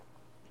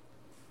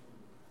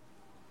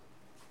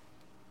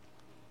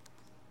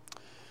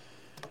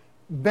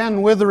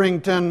Ben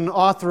Witherington,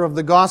 author of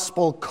the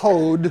Gospel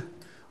Code,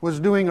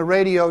 was doing a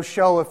radio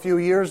show a few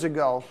years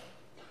ago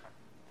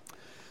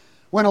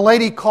when a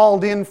lady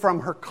called in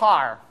from her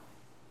car.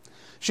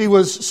 She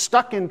was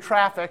stuck in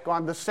traffic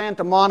on the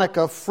Santa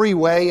Monica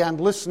freeway and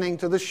listening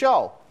to the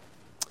show.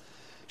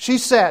 She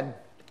said,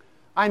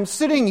 "I'm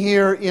sitting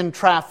here in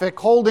traffic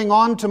holding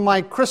on to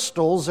my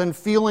crystals and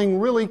feeling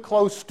really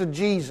close to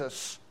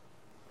Jesus.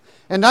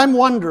 And I'm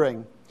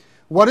wondering,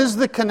 what is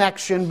the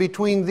connection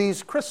between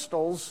these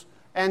crystals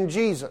and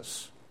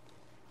Jesus?"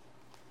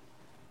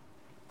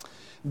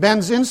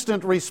 Ben's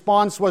instant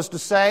response was to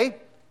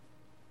say,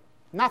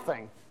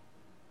 "Nothing,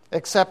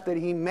 except that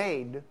he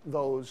made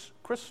those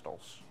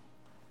crystals."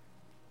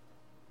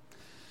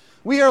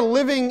 We are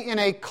living in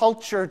a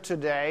culture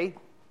today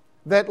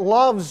that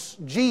loves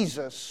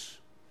Jesus,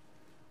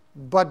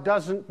 but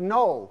doesn't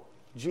know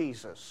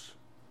Jesus.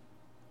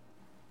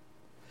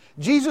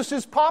 Jesus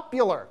is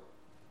popular.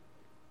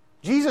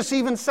 Jesus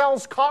even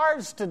sells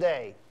cars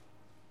today.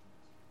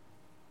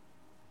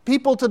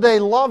 People today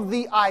love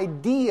the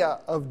idea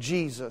of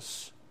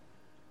Jesus,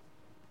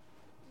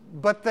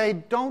 but they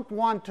don't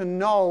want to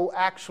know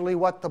actually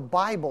what the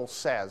Bible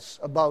says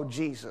about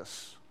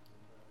Jesus.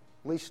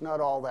 At least not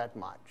all that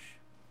much.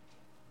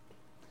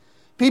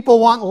 People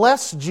want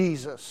less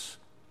Jesus,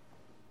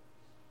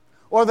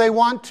 or they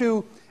want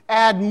to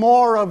add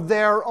more of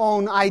their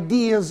own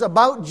ideas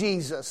about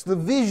Jesus, the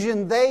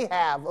vision they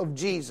have of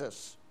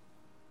Jesus,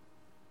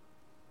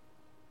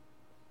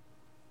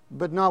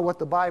 but not what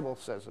the Bible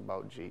says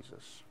about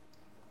Jesus.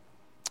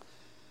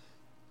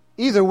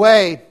 Either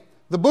way,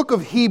 the book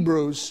of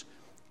Hebrews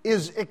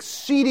is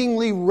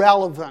exceedingly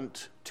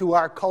relevant to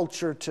our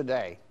culture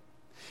today.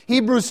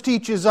 Hebrews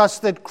teaches us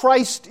that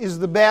Christ is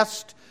the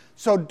best,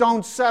 so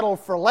don't settle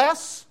for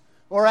less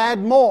or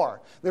add more.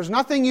 There's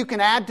nothing you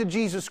can add to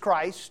Jesus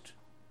Christ,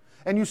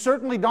 and you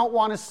certainly don't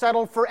want to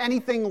settle for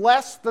anything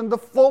less than the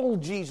full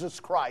Jesus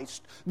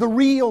Christ, the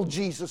real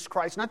Jesus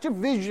Christ, not your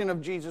vision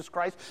of Jesus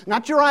Christ,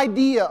 not your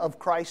idea of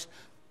Christ,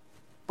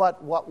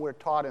 but what we're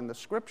taught in the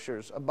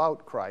Scriptures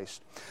about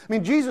Christ. I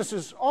mean, Jesus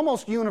is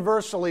almost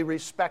universally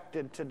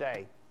respected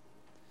today.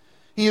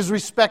 He is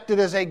respected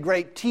as a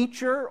great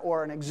teacher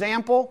or an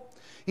example.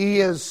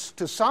 He is,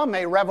 to some,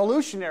 a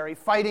revolutionary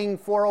fighting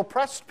for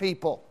oppressed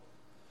people,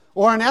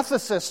 or an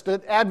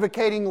ethicist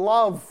advocating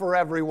love for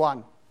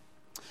everyone.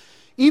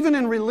 Even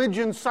in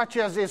religions such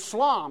as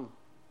Islam,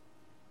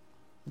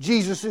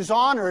 Jesus is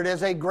honored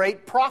as a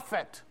great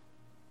prophet.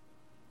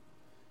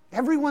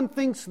 Everyone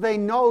thinks they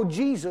know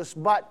Jesus,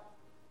 but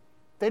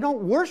they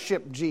don't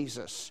worship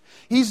Jesus.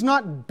 He's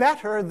not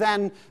better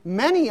than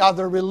many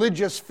other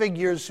religious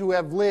figures who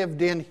have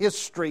lived in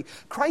history.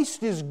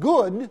 Christ is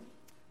good,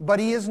 but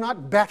he is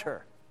not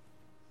better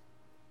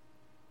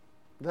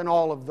than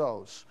all of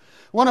those.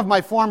 One of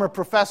my former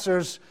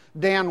professors,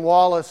 Dan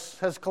Wallace,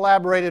 has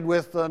collaborated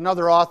with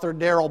another author,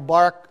 Darrell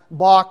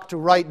Bach, to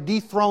write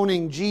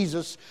Dethroning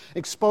Jesus,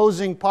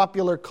 Exposing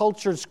Popular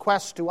Culture's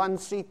Quest to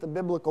Unseat the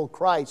Biblical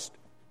Christ.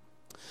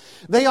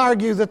 They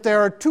argue that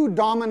there are two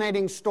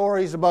dominating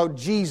stories about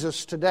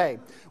Jesus today.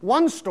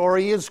 One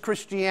story is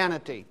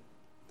Christianity.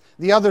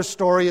 The other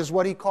story is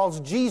what he calls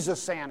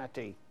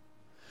Jesusanity.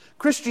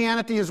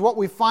 Christianity is what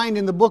we find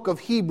in the book of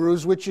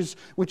Hebrews, which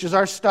is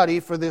our study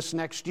for this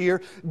next year.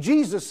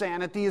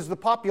 Jesusanity is the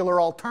popular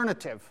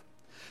alternative.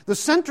 The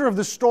center of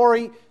the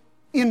story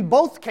in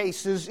both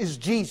cases is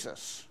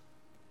Jesus.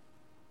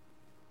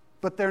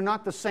 But they're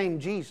not the same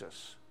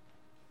Jesus.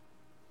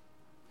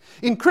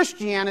 In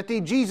Christianity,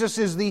 Jesus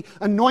is the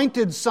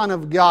anointed Son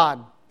of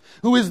God,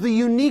 who is the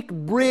unique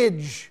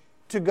bridge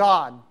to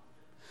God,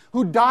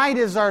 who died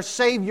as our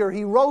Savior,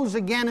 he rose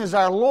again as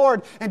our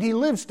Lord, and he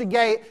lives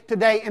today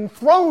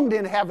enthroned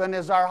in heaven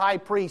as our high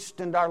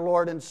priest and our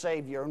Lord and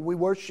Savior. And we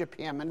worship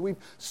him, and we've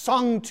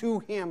sung to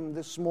him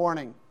this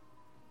morning.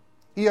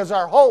 He is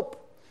our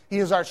hope. He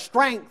is our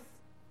strength.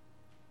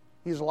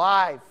 He is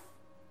alive.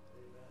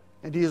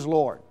 And he is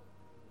Lord.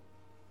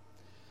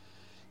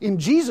 In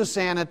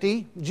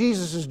Jesusanity,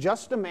 Jesus is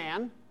just a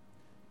man.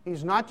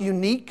 He's not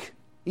unique,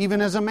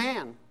 even as a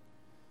man.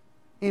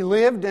 He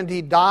lived and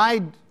he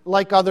died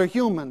like other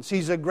humans.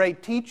 He's a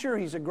great teacher.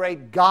 He's a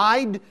great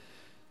guide.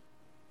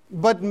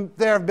 But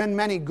there have been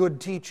many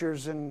good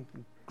teachers and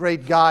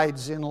great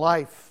guides in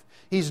life.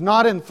 He's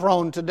not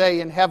enthroned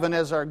today in heaven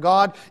as our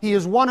God. He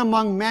is one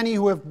among many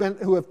who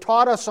have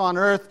taught us on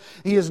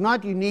earth. He is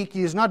not unique.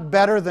 He is not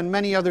better than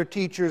many other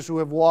teachers who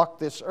have walked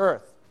this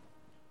earth.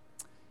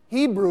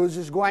 Hebrews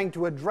is going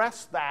to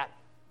address that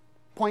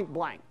point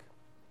blank.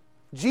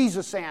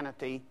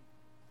 Jesusanity,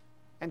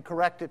 and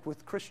correct it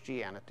with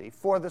Christianity.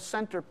 For the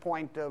center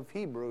point of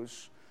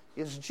Hebrews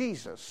is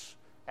Jesus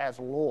as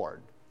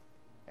Lord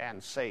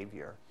and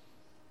Savior,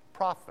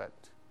 prophet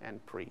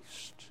and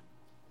priest.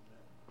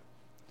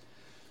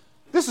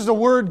 This is a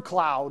word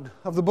cloud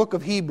of the book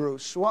of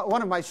Hebrews.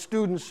 One of my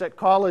students at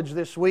college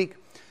this week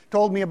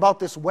told me about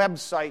this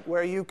website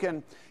where you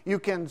can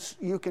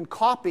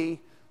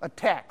copy a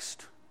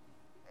text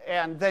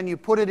and then you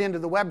put it into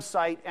the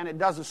website, and it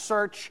does a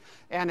search,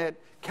 and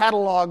it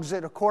catalogs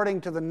it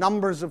according to the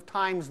numbers of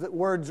times that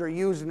words are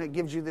used, and it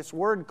gives you this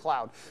word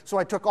cloud. So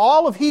I took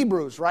all of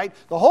Hebrews, right,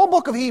 the whole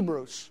book of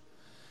Hebrews,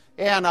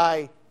 and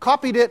I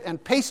copied it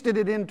and pasted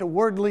it into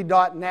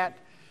wordly.net,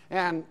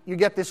 and you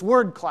get this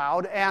word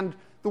cloud. And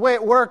the way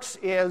it works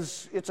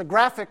is it's a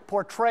graphic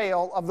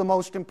portrayal of the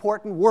most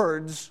important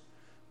words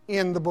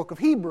in the book of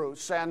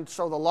Hebrews. And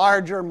so the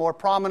larger, more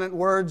prominent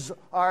words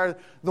are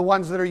the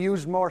ones that are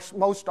used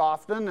most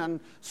often, and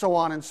so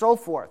on and so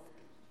forth.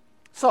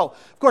 So,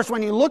 of course,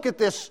 when you look at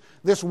this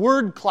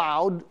word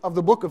cloud of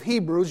the book of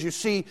Hebrews, you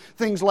see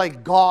things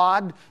like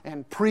God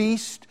and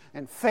priest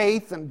and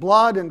faith and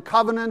blood and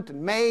covenant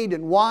and made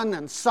and one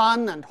and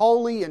son and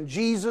holy and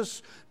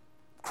Jesus,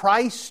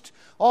 Christ.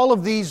 All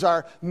of these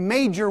are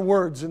major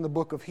words in the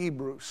book of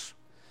Hebrews.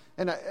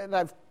 And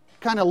I've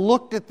kind of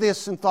looked at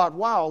this and thought,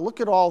 wow,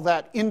 look at all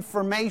that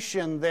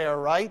information there,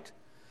 right?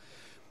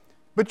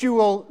 But you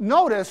will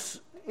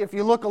notice, if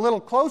you look a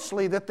little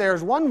closely, that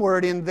there's one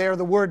word in there,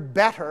 the word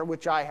better,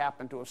 which I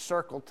happen to have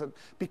circled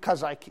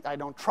because I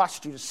don't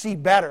trust you to see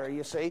better,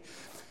 you see.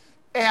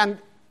 And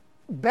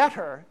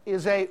better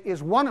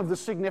is one of the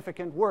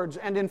significant words,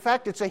 and in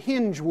fact it's a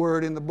hinge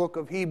word in the book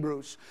of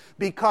Hebrews,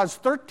 because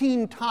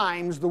 13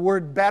 times the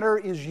word better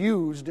is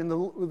used in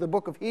the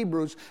book of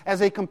Hebrews as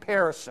a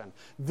comparison.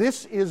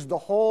 This is the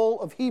whole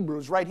of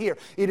Hebrews right here.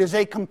 It is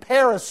a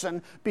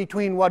comparison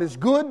between what is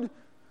good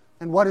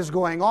and what is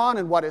going on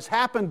and what has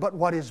happened, but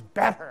what is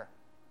better.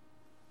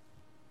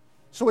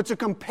 So it's a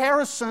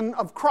comparison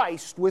of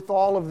Christ with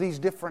all of these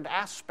different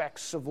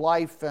aspects of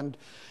life, and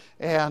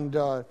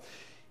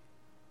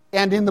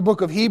in the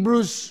book of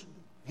Hebrews,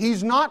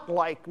 he's not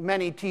like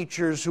many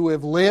teachers who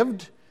have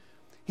lived.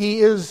 He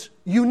is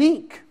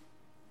unique.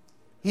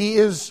 He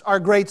is our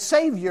great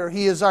Savior.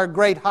 He is our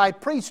great high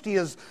priest. He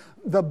is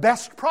the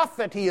best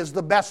prophet. He is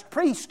the best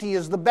priest. He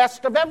is the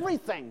best of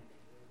everything.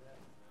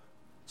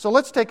 So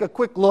let's take a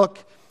quick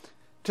look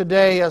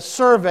today, a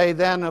survey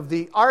then of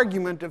the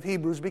argument of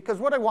Hebrews, because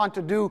what I want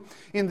to do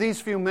in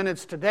these few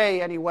minutes today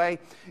anyway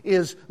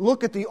is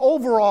look at the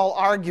overall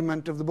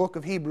argument of the book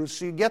of Hebrews,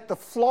 so you get the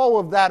flow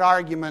of that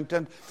argument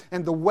and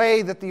the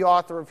way that the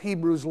author of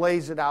Hebrews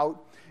lays it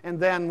out, and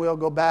then we'll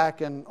go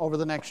back and over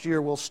the next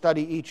year we'll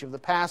study each of the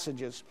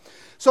passages.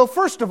 So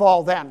first of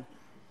all then,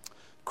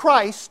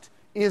 Christ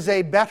is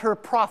a better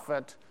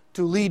prophet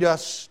to lead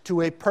us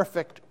to a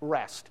perfect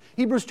rest.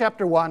 Hebrews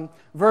chapter 1,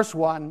 verse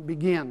 1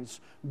 begins,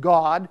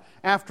 God,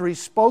 after He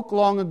spoke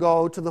long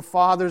ago to the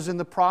fathers and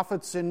the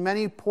prophets in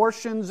many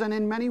portions and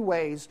in many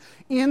ways,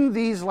 in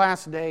these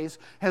last days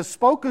has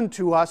spoken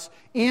to us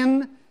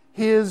in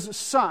His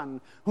Son,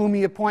 whom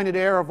He appointed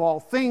heir of all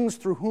things,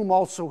 through whom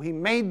also He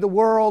made the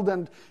world,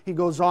 and he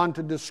goes on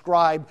to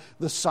describe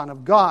the Son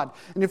of God.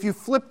 And if you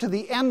flip to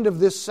the end of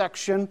this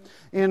section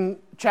in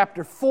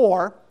chapter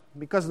 4,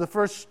 because the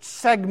first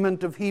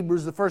segment of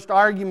Hebrews, the first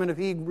argument of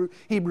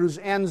Hebrews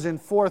ends in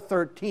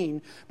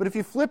 4:13. But if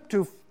you flip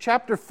to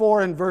chapter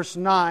 4 and verse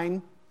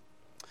 9,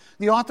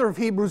 the author of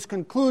Hebrews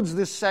concludes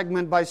this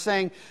segment by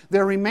saying,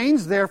 there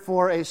remains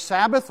therefore a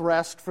Sabbath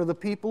rest for the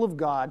people of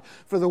God,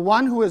 for the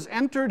one who has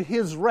entered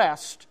his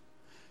rest,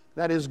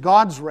 that is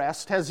God's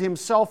rest, has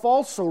himself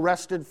also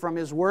rested from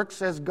his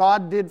works as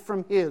God did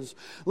from his.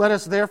 Let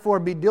us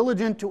therefore be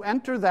diligent to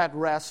enter that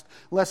rest,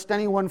 lest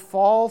anyone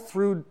fall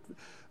through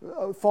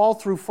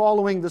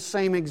following the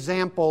same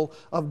example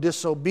of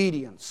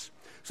disobedience.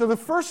 So the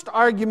first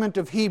argument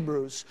of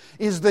Hebrews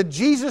is that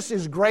Jesus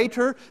is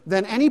greater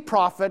than any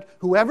prophet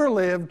who ever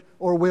lived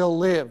or will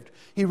live.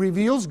 He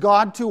reveals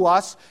God to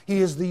us. He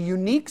is the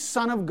unique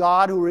Son of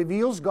God who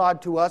reveals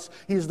God to us.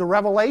 He is the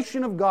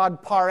revelation of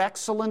God par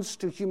excellence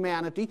to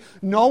humanity.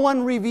 No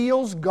one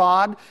reveals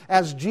God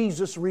as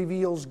Jesus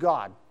reveals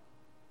God.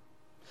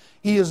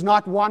 He is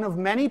not one of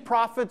many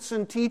prophets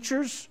and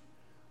teachers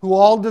who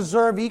all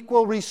deserve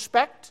equal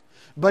respect,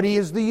 but He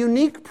is the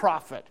unique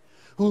prophet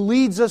who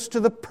leads us to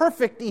the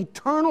perfect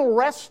eternal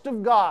rest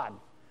of God,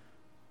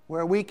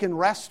 where we can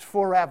rest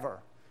forever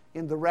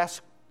in the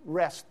rest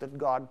that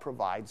God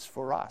provides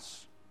for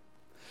us.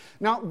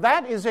 Now,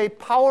 that is a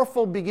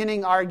powerful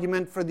beginning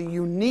argument for the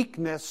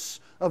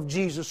uniqueness of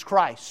Jesus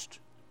Christ.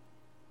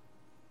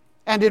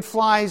 And it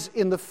flies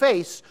in the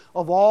face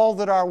of all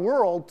that our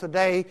world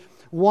today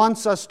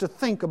wants us to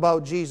think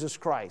about Jesus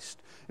Christ.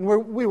 And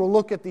we will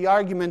look at the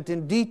argument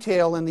in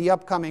detail in the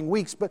upcoming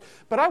weeks, but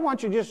I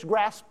want you to just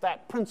grasp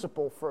that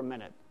principle for a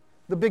minute,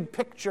 the big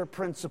picture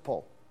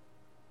principle.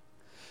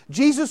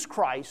 Jesus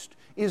Christ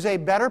is a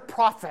better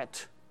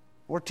prophet,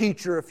 or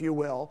teacher if you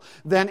will,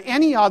 than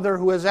any other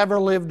who has ever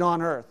lived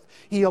on earth.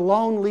 He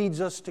alone leads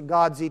us to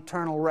God's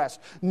eternal rest.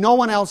 No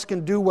one else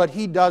can do what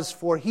He does,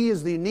 for He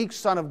is the unique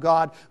Son of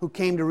God who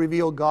came to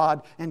reveal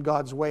God and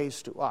God's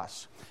ways to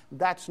us.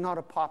 That's not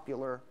a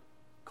popular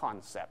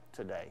concept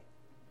today.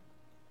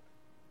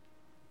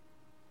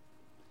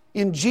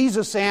 In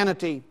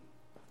Jesusanity,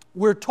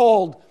 we're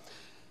told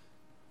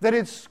that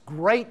it's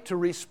great to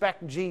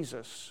respect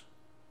Jesus,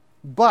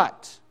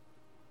 but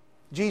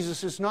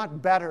Jesus is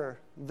not better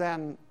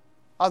than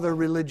other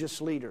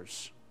religious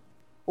leaders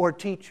or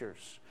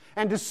teachers.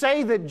 And to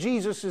say that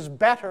Jesus is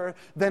better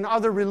than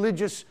other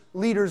religious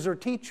leaders or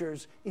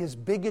teachers is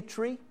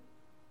bigotry.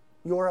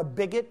 You're a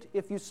bigot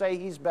if you say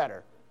he's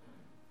better.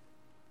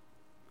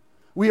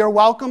 We are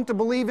welcome to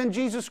believe in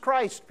Jesus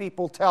Christ,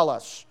 people tell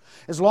us,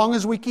 as long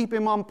as we keep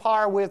him on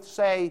par with,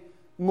 say,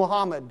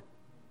 Muhammad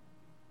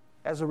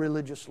as a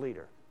religious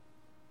leader.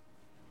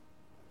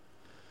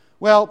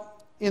 Well,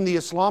 in the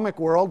Islamic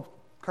world,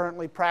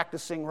 currently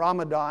practicing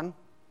Ramadan,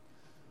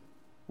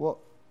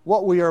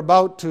 what we are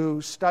about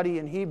to study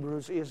in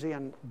Hebrews is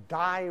in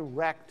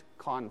direct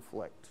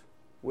conflict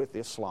with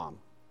Islam.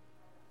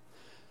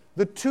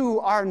 The two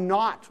are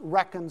not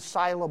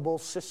reconcilable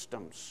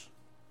systems.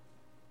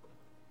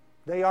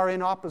 They are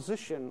in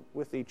opposition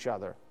with each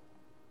other.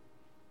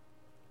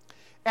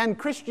 And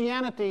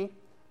Christianity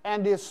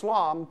and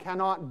Islam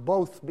cannot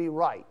both be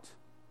right.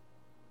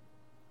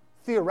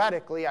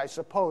 Theoretically, I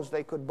suppose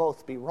they could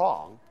both be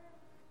wrong,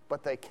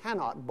 but they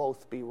cannot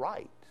both be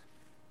right.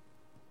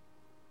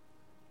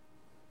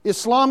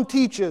 Islam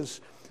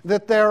teaches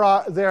that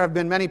there have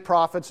been many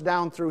prophets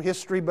down through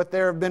history, but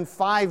there have been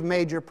 5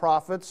 major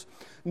prophets.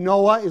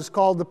 Noah is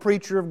called the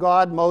preacher of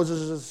God. Moses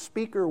is a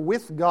speaker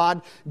with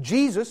God.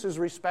 Jesus is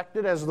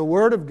respected as the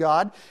Word of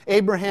God.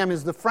 Abraham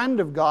is the friend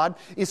of God.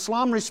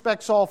 Islam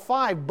respects all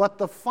 5, but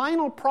the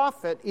final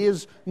prophet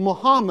is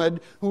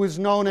Muhammad, who is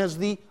known as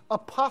the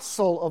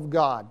Apostle of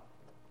God.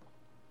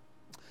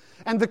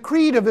 And the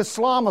creed of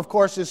Islam, of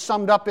course, is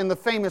summed up in the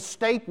famous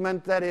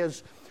statement that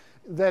is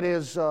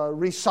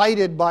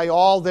recited by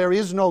all: there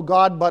is no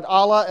God but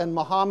Allah, and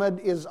Muhammad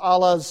is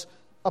Allah's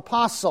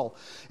apostle.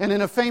 And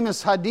in a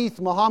famous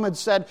hadith, Muhammad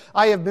said,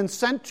 I have been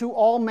sent to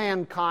all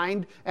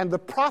mankind, and the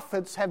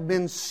prophets have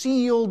been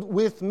sealed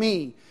with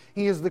me.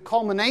 He is the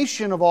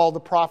culmination of all the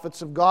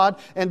prophets of God,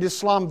 and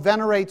Islam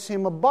venerates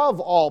him above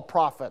all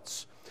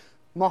prophets.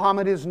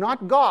 Muhammad is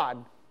not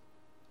God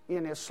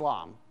in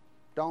Islam.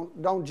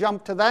 Don't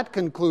jump to that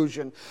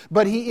conclusion.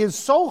 But he is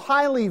so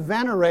highly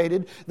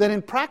venerated that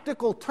in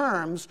practical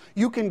terms,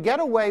 you can get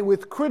away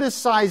with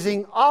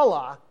criticizing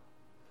Allah,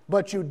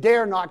 but you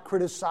dare not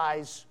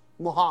criticize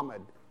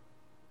Muhammad.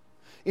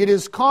 It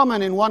is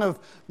common in one of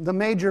the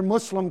major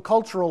Muslim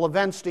cultural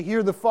events to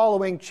hear the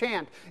following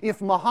chant: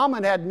 if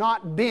Muhammad had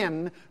not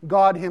been,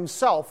 God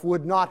himself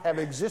would not have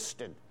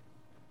existed.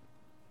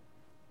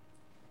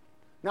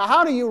 Now,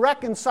 how do you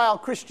reconcile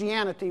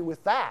Christianity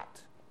with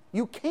that?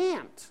 You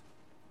can't.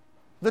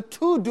 The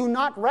two do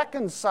not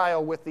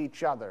reconcile with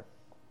each other.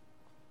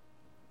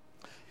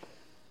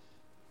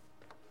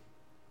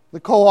 The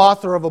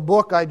co-author of a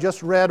book I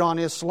just read on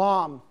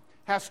Islam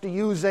has to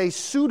use a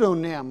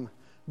pseudonym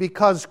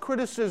because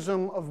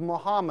criticism of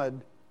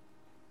Muhammad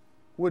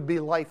would be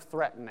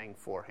life-threatening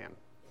for him.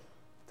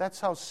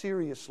 That's how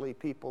seriously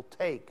people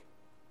take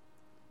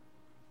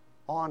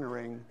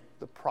honoring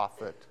the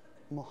Prophet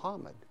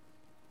Muhammad.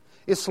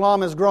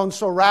 Islam has grown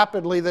so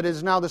rapidly that it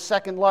is now the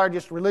second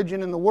largest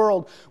religion in the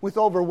world with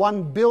over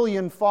 1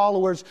 billion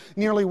followers.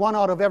 Nearly 1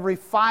 out of every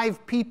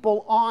 5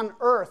 people on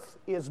earth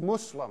is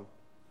Muslim.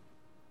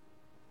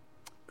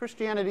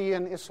 Christianity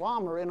and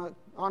Islam are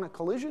on a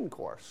collision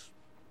course.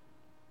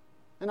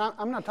 And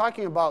I'm not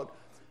talking about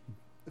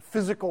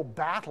physical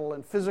battle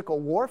and physical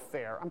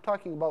warfare. I'm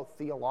talking about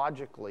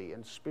theologically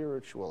and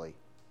spiritually.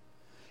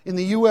 In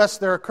the U.S.,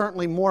 there are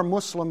currently more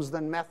Muslims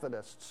than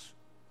Methodists.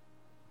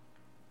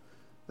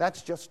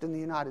 That's just in the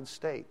United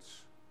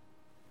States.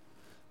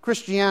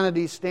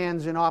 Christianity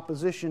stands in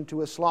opposition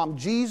to Islam.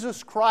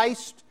 Jesus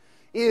Christ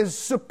is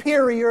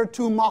superior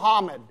to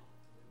Muhammad.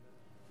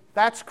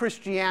 That's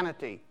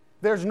Christianity.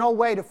 There's no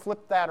way to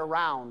flip that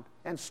around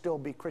and still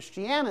be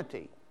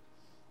Christianity.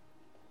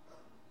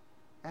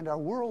 And our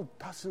world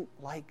doesn't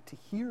like to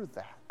hear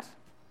that.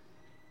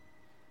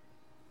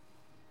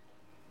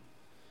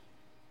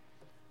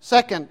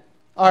 Second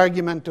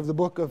argument of the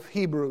book of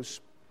Hebrews: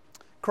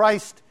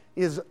 Christ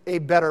is a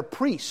better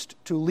priest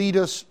to lead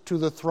us to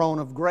the throne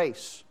of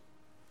grace.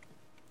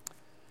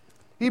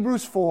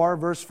 Hebrews 4,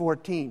 verse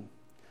 14.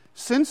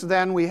 Since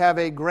then we have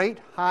a great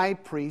high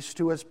priest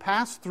who has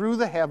passed through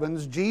the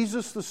heavens,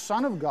 Jesus the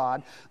Son of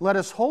God. Let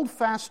us hold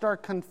fast our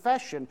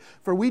confession,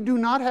 for we do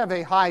not have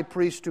a high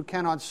priest who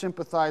cannot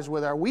sympathize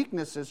with our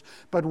weaknesses,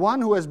 but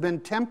one who has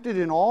been tempted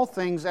in all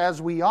things as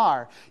we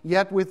are,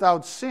 yet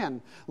without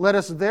sin. Let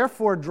us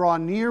therefore draw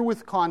near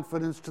with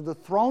confidence to the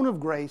throne of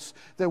grace,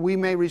 that we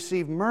may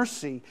receive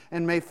mercy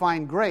and may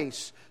find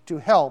grace to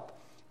help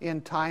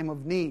in time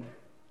of need.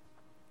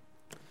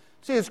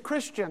 See, as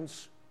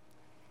Christians,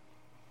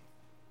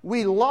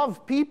 we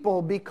love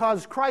people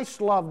because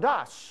Christ loved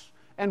us,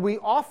 and we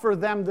offer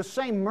them the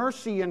same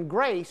mercy and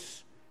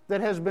grace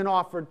that has been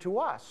offered to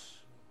us.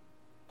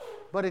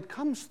 But it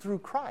comes through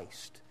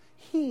Christ.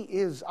 He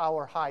is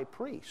our high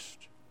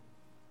priest.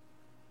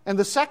 And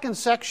the second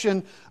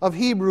section of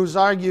Hebrews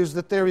argues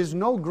that there is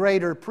no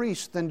greater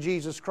priest than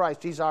Jesus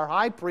Christ. He's our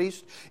high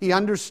priest. He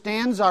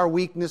understands our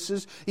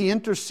weaknesses. He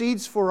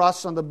intercedes for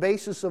us on the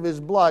basis of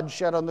His blood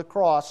shed on the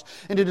cross.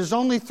 And it is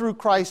only through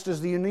Christ as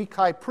the unique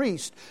high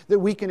priest that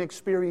we can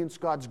experience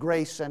God's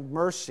grace and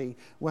mercy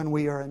when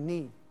we are in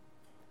need.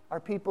 Are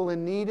people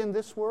in need in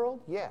this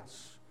world?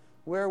 Yes.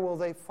 Where will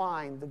they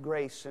find the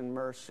grace and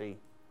mercy?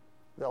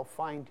 They'll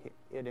find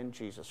it in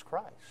Jesus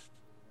Christ.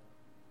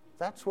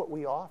 That's what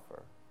we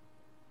offer.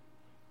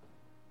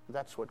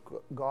 That's what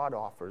God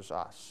offers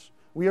us.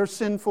 We are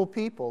sinful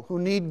people who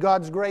need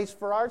God's grace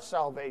for our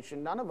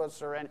salvation. None of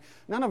us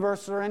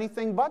are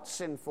anything but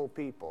sinful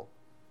people.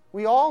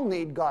 We all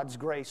need God's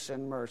grace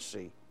and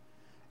mercy.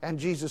 And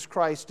Jesus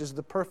Christ is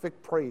the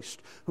perfect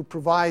priest who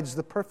provides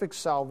the perfect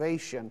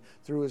salvation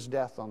through His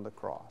death on the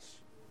cross.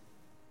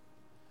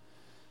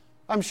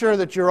 I'm sure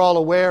that you're all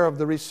aware of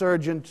the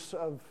resurgence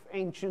of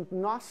ancient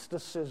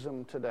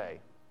Gnosticism today.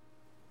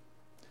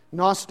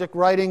 Gnostic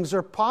writings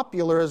are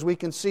popular, as we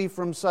can see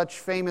from such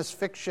famous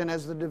fiction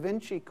as the Da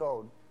Vinci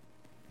Code.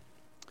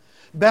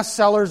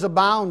 Bestsellers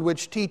abound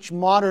which teach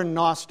modern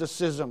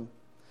Gnosticism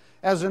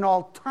as an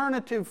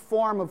alternative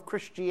form of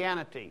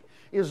Christianity.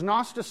 Is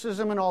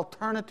Gnosticism an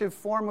alternative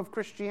form of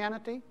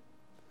Christianity?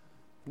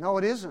 No,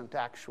 it isn't,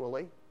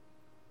 actually.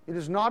 It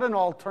is not an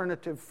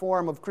alternative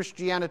form of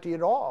Christianity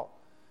at all.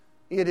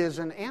 It is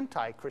an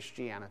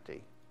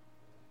anti-Christianity.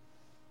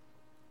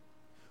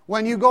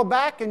 When you go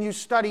back and you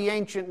study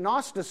ancient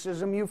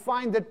Gnosticism, you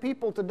find that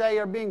people today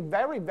are being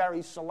very,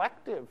 very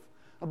selective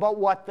about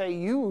what they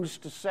use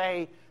to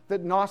say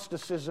that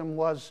Gnosticism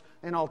was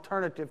an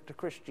alternative to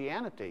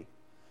Christianity.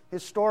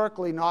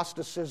 Historically,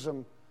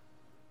 Gnosticism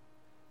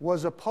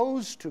was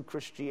opposed to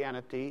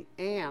Christianity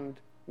and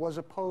was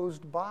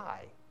opposed by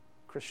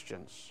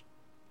Christians.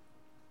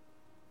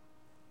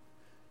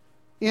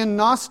 In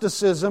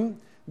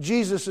Gnosticism,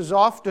 Jesus is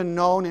often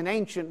known, in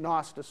ancient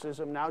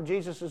Gnosticism now,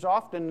 Jesus is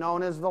often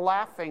known as the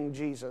laughing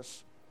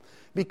Jesus,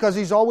 because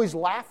He's always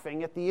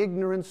laughing at the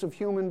ignorance of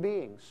human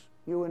beings,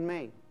 you and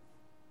me,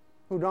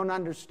 who don't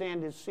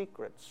understand His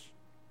secrets.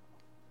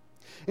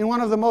 In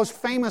one of the most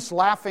famous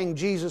laughing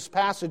Jesus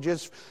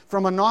passages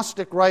from a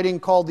Gnostic writing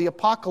called the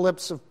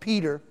Apocalypse of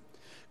Peter,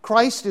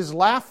 Christ is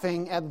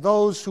laughing at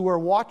those who are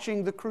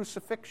watching the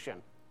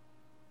crucifixion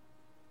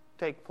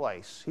take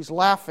place. He's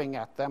laughing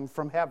at them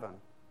from heaven.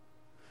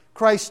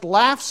 Christ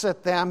laughs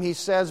at them, he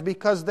says,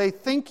 because they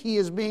think He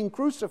is being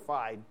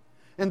crucified.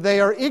 And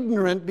they are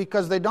ignorant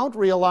because they don't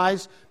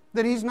realize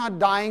that He's not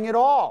dying at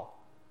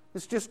all.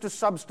 It's just a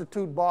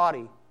substitute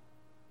body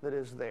that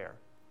is there.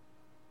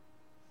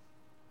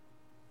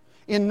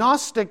 In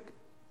Gnostic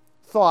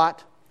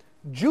thought,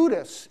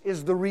 Judas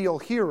is the real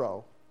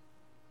hero,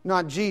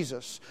 not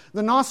Jesus.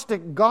 The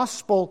Gnostic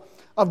gospel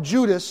of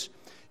Judas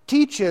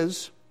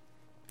teaches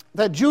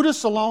that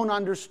Judas alone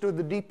understood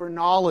the deeper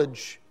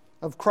knowledge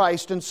of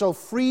Christ and so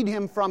freed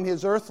him from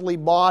his earthly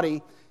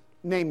body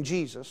named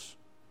Jesus.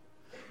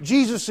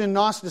 Jesus in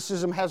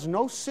Gnosticism has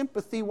no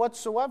sympathy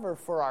whatsoever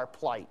for our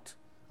plight,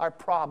 our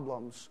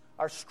problems,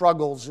 our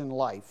struggles in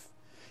life.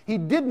 He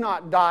did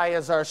not die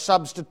as our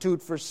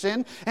substitute for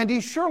sin, and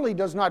He surely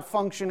does not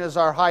function as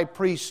our high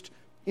priest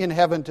in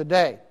heaven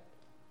today.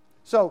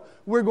 So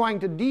we're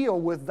going to deal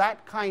with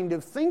that kind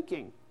of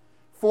thinking,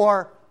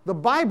 for the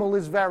Bible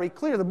is very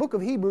clear. The book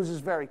of Hebrews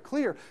is very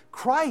clear.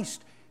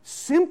 Christ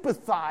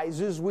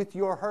sympathizes with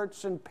your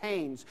hurts and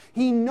pains.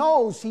 He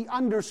knows, He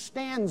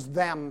understands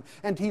them,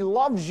 and He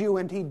loves you,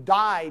 and He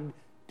died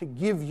to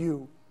give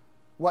you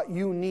what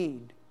you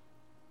need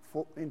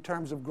in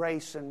terms of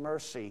grace and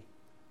mercy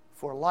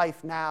for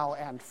life now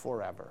and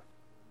forever.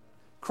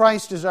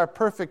 Christ is our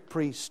perfect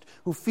priest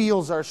who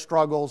feels our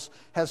struggles,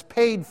 has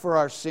paid for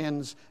our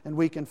sins, and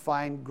we can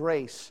find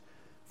grace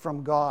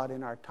from God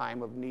in our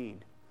time of need.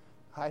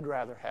 I'd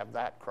rather have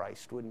that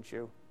Christ, wouldn't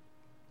you?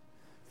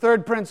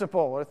 Third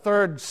principle, or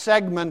third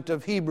segment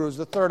of Hebrews,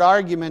 the third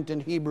argument in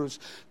Hebrews,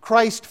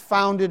 Christ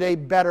founded a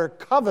better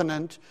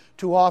covenant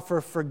to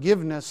offer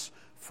forgiveness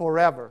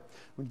forever.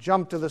 We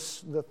jump to the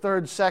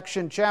third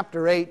section,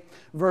 chapter 8,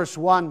 verse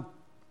 1.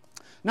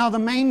 Now the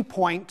main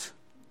point,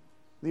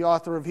 the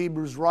author of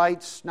Hebrews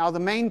writes, now the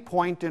main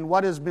point in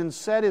what has been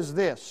said is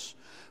this: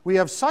 we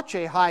have such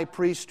a high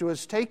priest who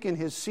has taken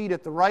his seat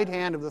at the right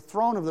hand of the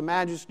throne of the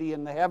majesty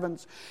in the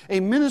heavens,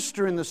 a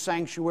minister in the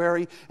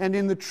sanctuary and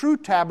in the true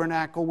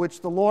tabernacle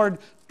which the Lord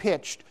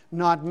pitched,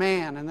 not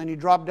man. And then you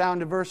drop down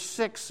to verse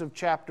 6 of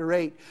chapter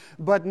 8.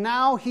 But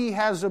now he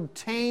has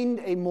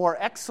obtained a more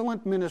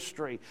excellent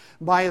ministry,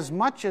 by as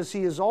much as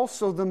he is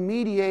also the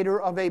mediator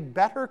of a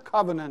better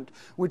covenant,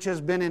 which has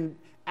been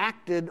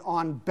enacted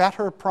on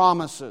better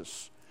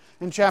promises.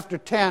 In chapter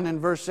 10 and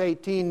verse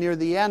 18, near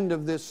the end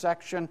of this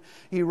section,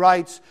 he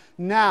writes,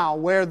 now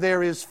where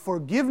there is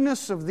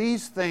forgiveness of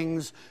these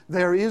things,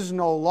 there is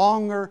no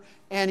longer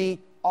any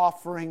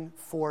offering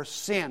for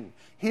sin.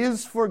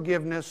 His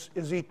forgiveness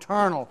is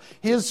eternal.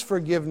 His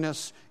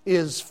forgiveness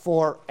is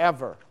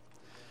forever.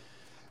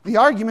 The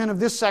argument of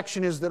this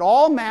section is that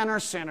all men are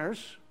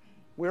sinners.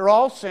 We're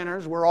all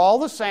sinners. We're all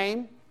the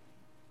same.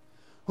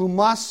 who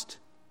must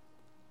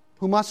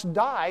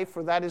die,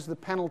 for that is the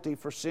penalty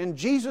for sin.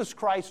 Jesus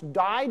Christ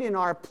died in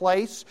our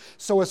place,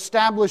 so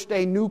established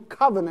a new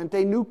covenant,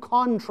 a new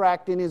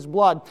contract in His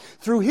blood.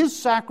 Through His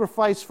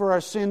sacrifice for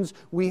our sins,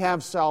 we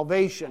have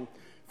salvation.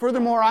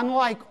 Furthermore,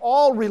 unlike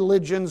all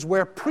religions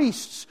where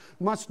priests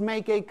must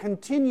make a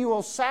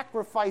continual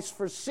sacrifice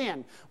for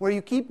sin, where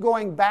you keep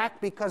going back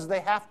because they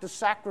have to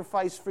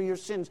sacrifice for your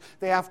sins,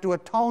 they have to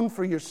atone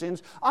for your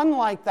sins,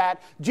 unlike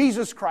that,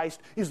 Jesus Christ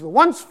is the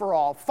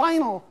once-for-all,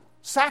 final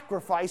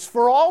sacrifice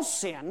for all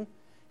sin.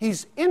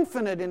 He's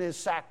infinite in His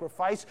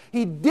sacrifice.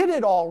 He did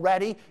it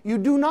already. You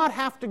do not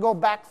have to go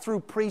back through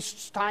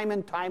priests time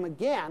and time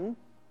again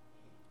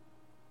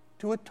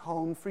to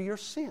atone for your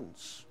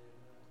sins.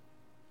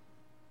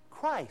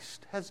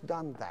 Christ has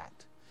done that.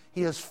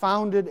 He has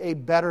founded a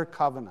better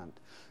covenant.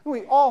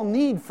 We all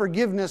need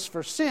forgiveness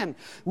for sin.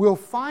 We'll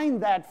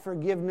find that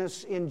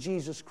forgiveness in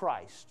Jesus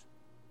Christ.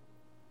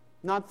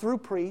 Not through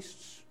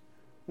priests,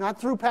 not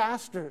through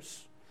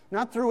pastors,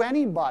 not through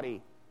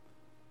anybody.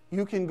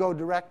 You can go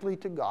directly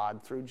to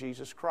God through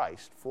Jesus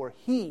Christ, for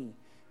He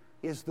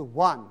is the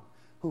one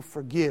who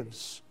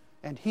forgives,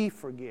 and He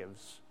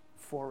forgives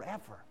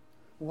forever,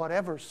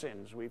 whatever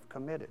sins we've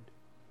committed.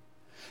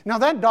 Now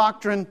that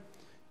doctrine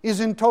is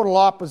in total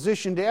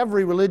opposition to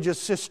every religious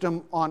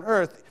system on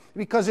earth,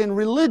 because in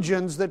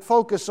religions that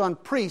focus on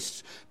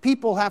priests,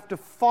 people have to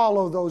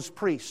follow those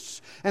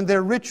priests and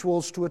their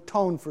rituals to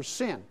atone for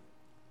sin.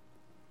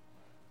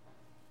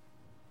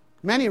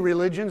 Many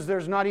religions,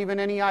 there's not even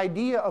any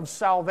idea of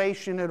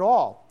salvation at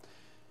all.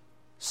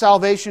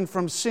 Salvation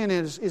from sin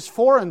is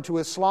foreign to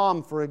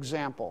Islam, for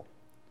example.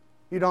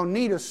 You don't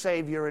need a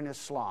Savior in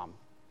Islam.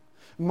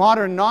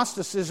 Modern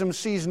Gnosticism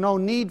sees no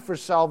need for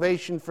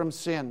salvation from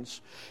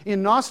sins.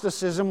 In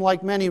Gnosticism,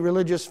 like many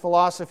religious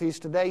philosophies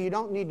today, you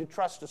don't need to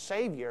trust a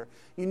Savior.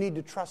 You need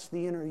to trust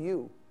the inner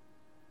you.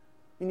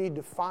 You need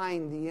to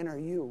find the inner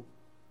you.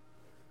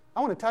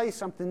 I want to tell you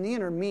something. The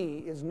inner me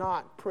is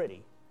not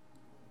pretty.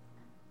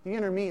 The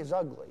inner me is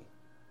ugly.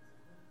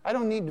 I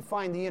don't need to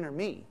find the inner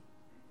me.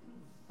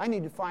 I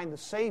need to find the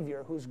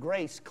Savior whose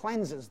grace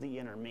cleanses the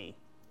inner me.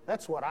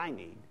 That's what I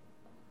need.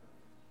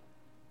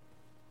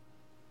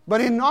 But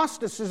in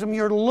Gnosticism,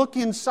 you're to look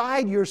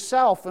inside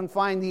yourself and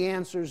find the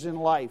answers in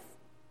life.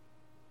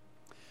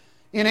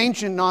 In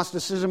ancient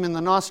Gnosticism, in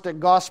the Gnostic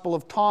Gospel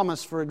of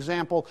Thomas, for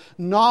example,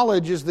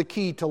 knowledge is the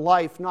key to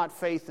life, not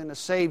faith in a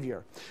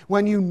Savior.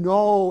 When you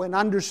know and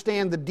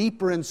understand the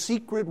deeper and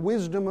secret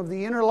wisdom of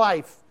the inner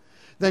life,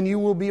 then you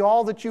will be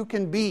all that you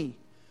can be.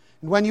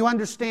 And when you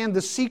understand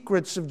the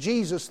secrets of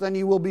Jesus, then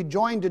you will be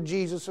joined to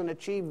Jesus and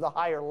achieve the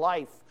higher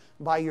life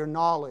by your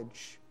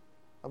knowledge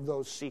of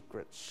those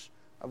secrets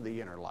of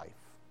the inner life.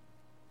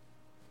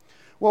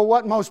 Well,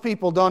 what most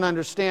people don't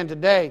understand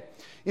today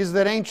is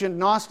that ancient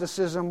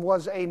Gnosticism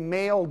was a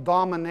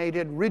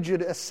male-dominated,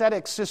 rigid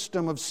ascetic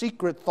system of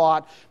secret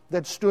thought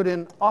that stood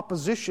in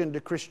opposition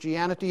to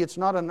Christianity. It's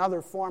not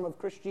another form of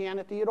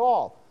Christianity at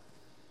all.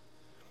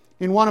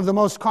 In one of the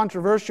most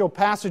controversial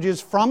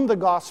passages from the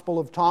Gospel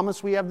of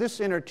Thomas, we have this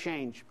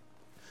interchange.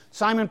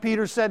 Simon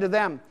Peter said to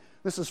them,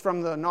 this is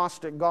from the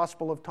Gnostic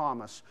Gospel of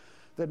Thomas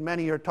that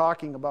many are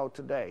talking about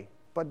today,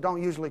 but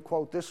don't usually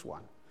quote this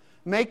one.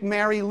 Make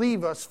Mary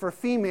leave us, for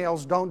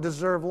females don't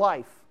deserve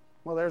life.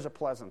 Well, there's a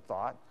pleasant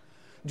thought.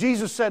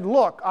 Jesus said,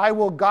 look, I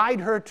will guide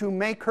her to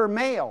make her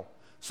male,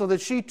 so that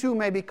she too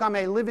may become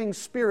a living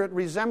spirit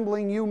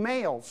resembling you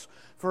males.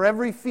 For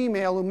every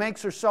female who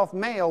makes herself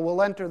male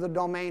will enter the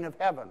domain of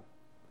heaven.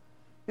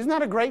 Isn't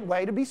that a great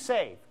way to be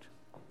saved?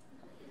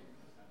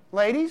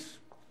 Ladies,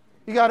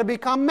 you got to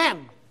become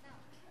men.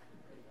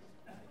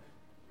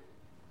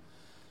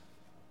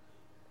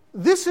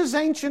 This is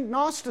ancient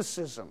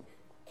Gnosticism.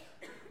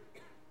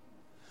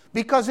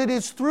 Because it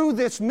is through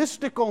this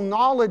mystical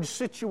knowledge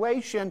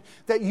situation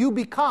that you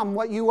become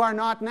what you are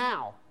not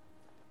now.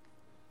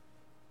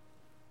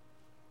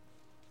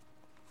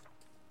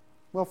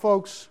 Well,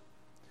 folks,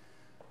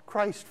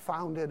 Christ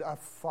founded a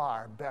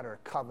far better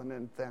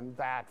covenant than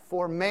that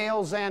for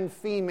males and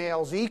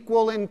females,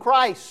 equal in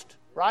Christ,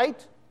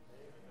 right?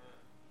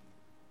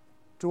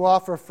 To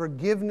offer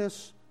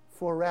forgiveness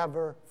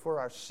forever for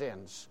our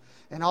sins.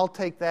 And I'll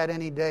take that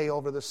any day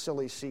over the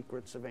silly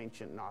secrets of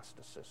ancient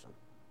Gnosticism.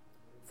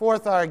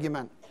 Fourth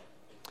argument,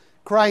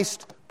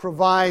 Christ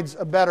provides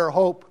a better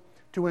hope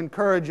to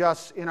encourage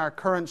us in our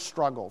current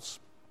struggles.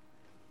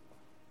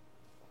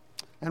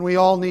 And we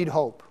all need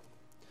hope.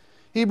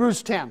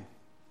 Hebrews 10,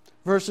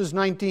 verses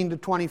 19 to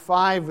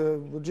 25,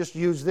 we'll just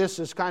use this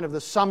as kind of the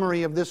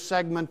summary of this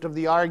segment of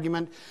the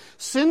argument.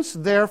 Since,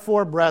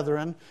 therefore,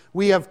 brethren,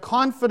 we have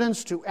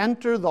confidence to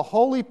enter the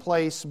holy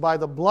place by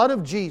the blood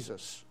of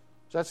Jesus.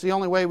 So that's the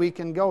only way we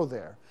can go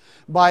there.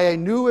 by a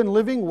new and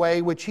living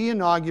way which He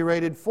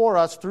inaugurated for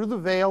us through the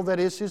veil that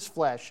is His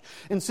flesh.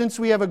 And since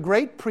we have a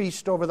great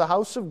priest over the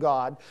house of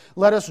God,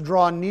 let us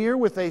draw near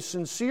with a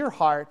sincere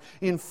heart,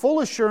 in full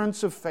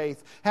assurance of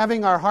faith,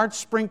 having our hearts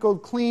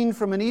sprinkled clean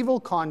from an evil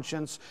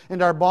conscience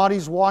and our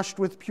bodies washed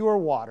with pure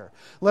water.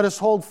 Let us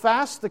hold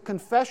fast the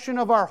confession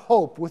of our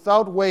hope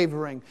without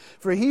wavering,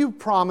 for He who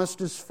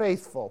promised is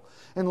faithful.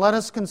 And let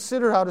us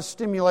consider how to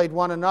stimulate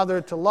one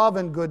another to love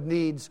and good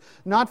deeds,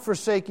 not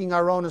forsaking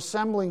our own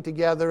assembling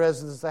together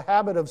as is the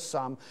habit of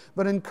some,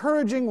 but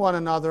encouraging one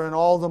another, and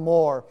all the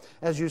more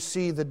as you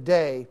see the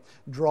day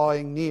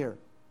drawing near.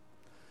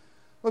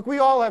 Look, we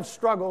all have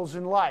struggles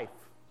in life.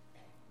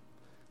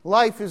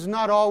 Life is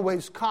not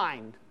always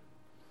kind,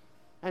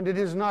 and it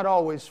is not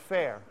always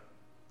fair.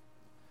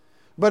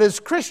 But as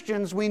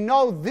Christians, we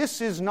know this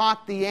is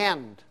not the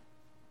end.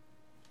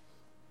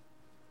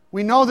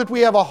 We know that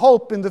we have a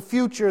hope in the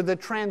future that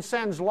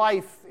transcends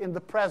life in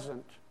the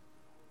present.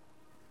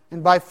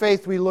 And by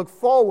faith we look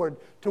forward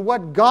to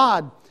what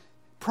God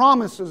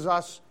promises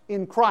us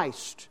in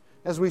Christ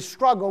as we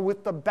struggle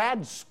with the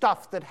bad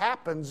stuff that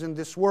happens in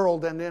this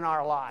world and in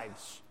our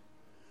lives.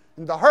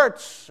 And the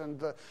hurts and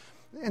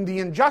the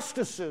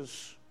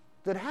injustices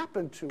that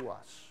happen to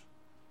us.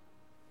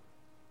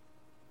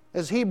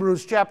 As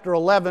Hebrews chapter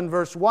 11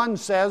 verse 1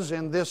 says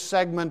in this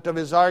segment of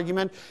his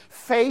argument,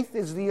 faith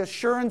is the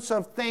assurance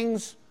of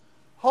things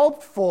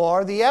hoped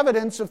for, the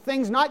evidence of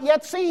things not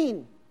yet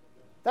seen.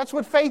 That's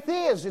what faith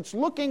is. It's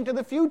looking to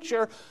the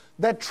future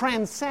that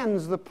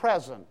transcends the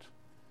present.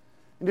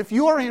 And if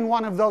you're in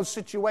one of those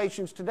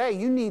situations today,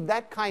 you need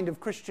that kind of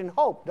Christian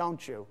hope,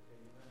 don't you?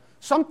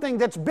 Something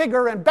that's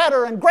bigger and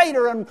better and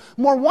greater and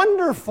more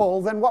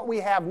wonderful than what we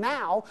have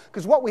now,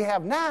 because what we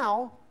have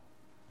now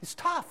is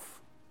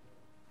tough.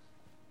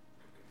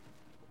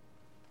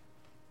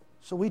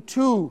 So we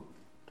too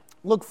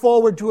look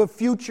forward to a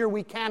future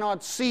we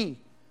cannot see.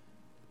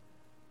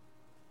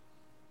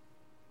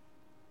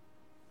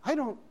 I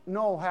don't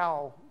know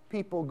how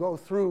people go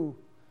through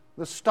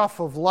the stuff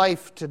of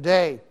life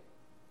today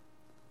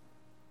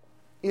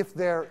if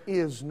there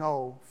is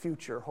no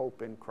future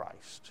hope in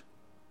Christ.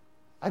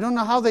 I don't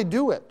know how they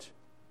do it.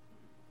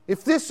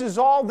 If this is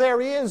all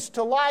there is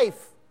to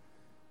life,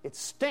 it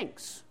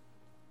stinks.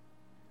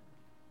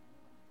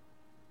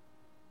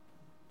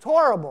 It's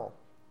horrible.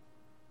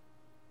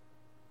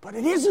 But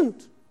it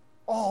isn't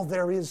all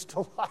there is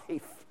to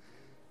life.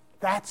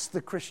 That's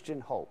the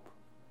Christian hope.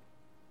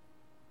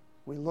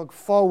 We look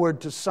forward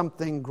to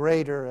something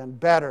greater and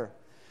better.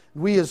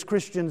 We as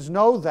Christians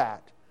know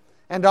that.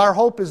 And our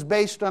hope is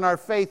based on our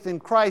faith in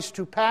Christ,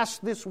 who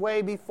passed this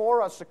way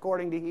before us,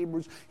 according to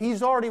Hebrews.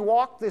 He's already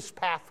walked this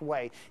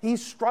pathway. He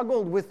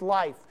struggled with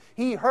life.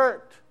 He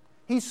hurt.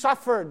 He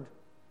suffered.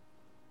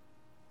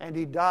 And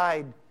He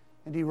died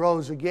and He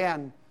rose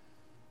again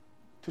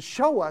to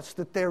show us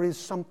that there is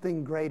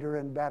something greater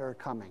and better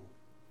coming.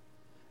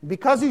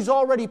 Because He's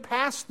already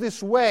passed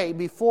this way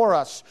before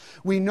us,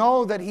 we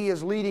know that He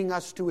is leading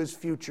us to His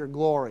future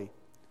glory.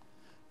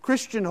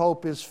 Christian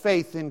hope is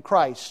faith in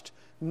Christ,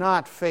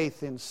 not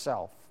faith in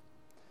self.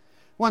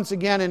 Once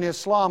again, in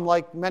Islam,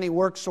 like many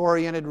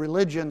works-oriented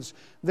religions,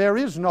 there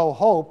is no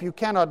hope. You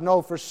cannot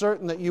know for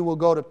certain that you will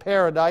go to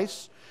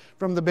paradise.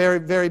 From the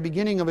very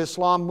beginning of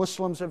Islam,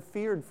 Muslims have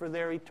feared for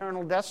their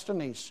eternal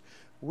destinies.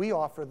 We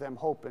offer them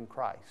hope in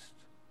Christ.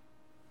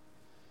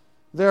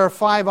 There are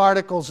 5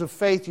 articles of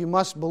faith you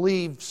must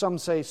believe, some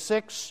say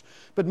 6,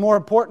 but more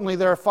importantly,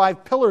 there are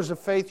 5 pillars of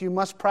faith you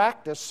must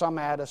practice, some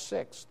add a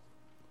 6th.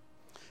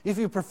 If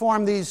you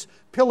perform these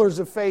pillars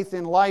of faith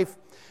in life,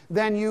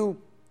 then you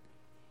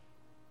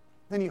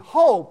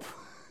hope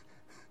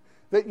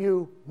that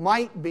you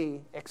might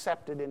be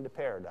accepted into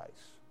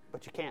paradise,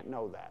 but you can't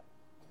know that.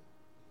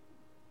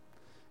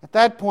 At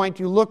that point,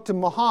 you look to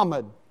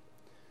Muhammad.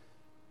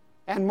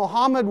 And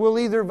Muhammad will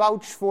either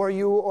vouch for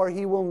you or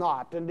he will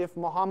not. And if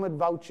Muhammad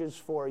vouches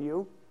for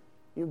you,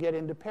 you get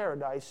into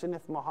paradise. And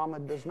if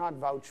Muhammad does not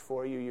vouch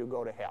for you, you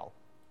go to hell.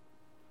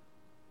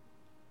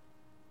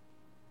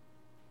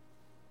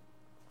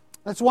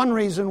 That's one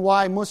reason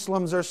why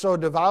Muslims are so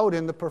devout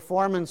in the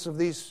performance of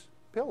these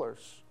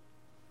pillars.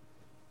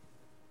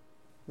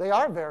 They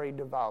are very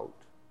devout.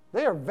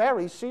 They are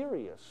very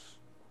serious.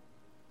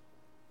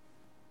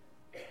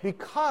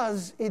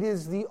 Because it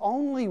is the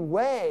only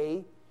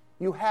way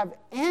you have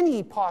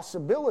any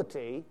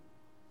possibility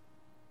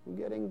of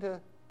getting to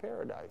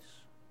paradise.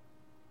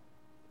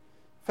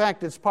 In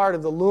fact, it's part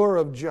of the lure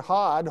of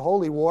jihad,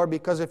 holy war,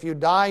 because if you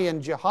die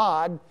in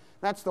jihad,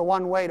 that's the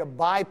one way to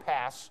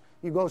bypass.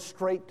 You go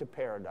straight to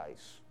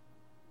paradise.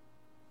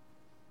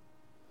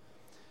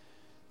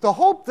 The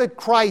hope that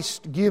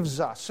Christ gives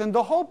us, and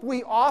the hope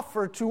we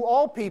offer to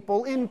all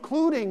people,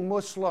 including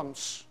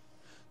Muslims,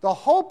 the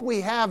hope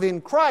we have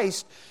in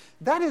Christ,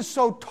 that is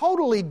so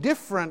totally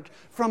different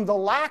from the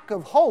lack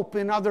of hope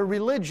in other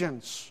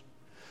religions.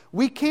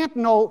 We can't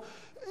know,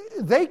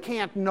 they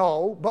can't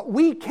know, but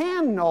we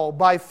can know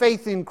by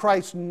faith in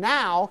Christ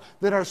now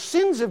that our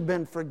sins have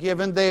been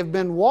forgiven, they have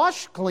been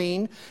washed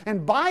clean,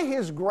 and by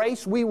His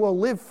grace we will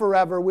live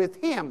forever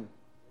with Him.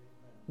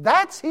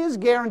 That's His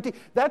guarantee.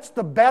 That's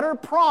the better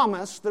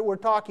promise that we're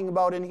talking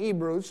about in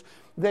Hebrews,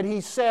 that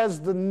He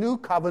says the new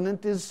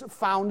covenant is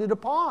founded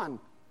upon.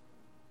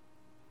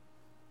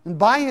 And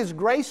by His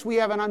grace we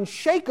have an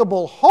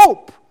unshakable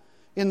hope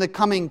in the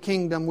coming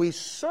kingdom. We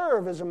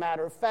serve, as a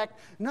matter of fact,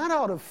 not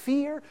out of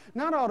fear,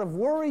 not out of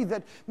worry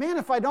that, man,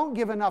 if I don't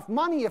give enough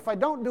money, if I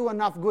don't do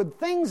enough good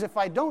things, if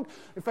I don't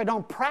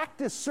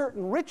practice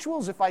certain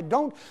rituals, if I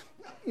don't,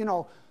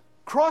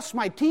 cross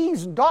my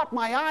T's and dot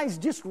my I's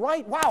just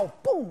right, wow,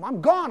 boom, I'm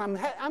gone,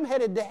 I'm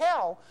headed to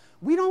hell.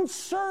 We don't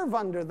serve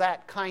under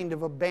that kind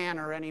of a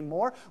banner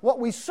anymore. What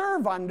we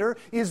serve under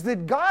is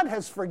that God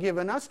has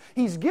forgiven us.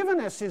 He's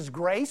given us His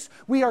grace.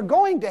 We are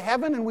going to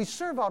heaven, and we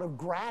serve out of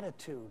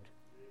gratitude.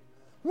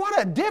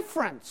 What a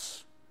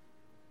difference!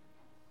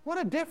 What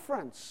a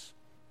difference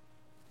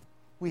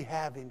we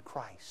have in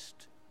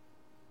Christ.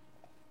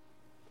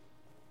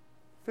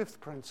 Fifth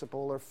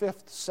principle, or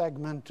fifth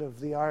segment of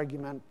the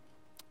argument,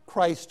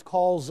 Christ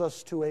calls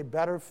us to a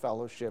better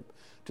fellowship,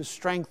 to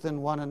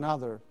strengthen one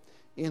another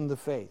in the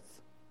faith.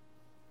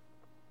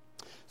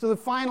 So the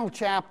final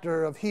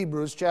chapter of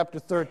Hebrews, chapter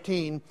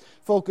 13,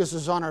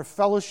 focuses on our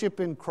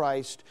fellowship in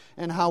Christ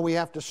and how we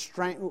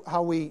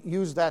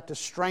use that to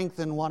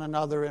strengthen one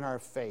another in our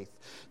faith.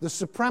 The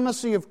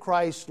supremacy of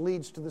Christ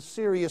leads to the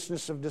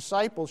seriousness of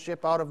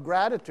discipleship out of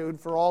gratitude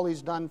for all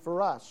He's done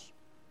for us.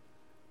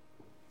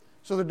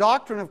 So the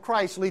doctrine of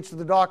Christ leads to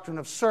the doctrine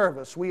of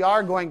service. We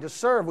are going to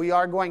serve. We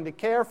are going to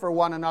care for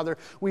one another.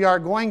 We are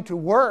going to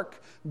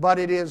work, but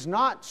it is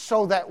not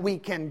so that we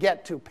can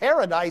get to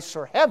paradise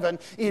or heaven.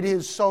 It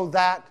is so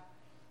that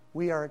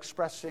we are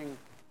expressing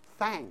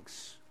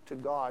thanks to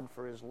God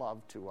for His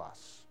love to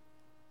us.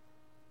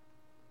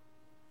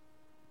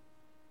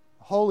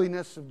 The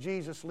holiness of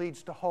Jesus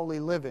leads to holy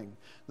living.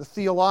 The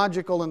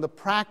theological and the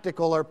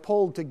practical are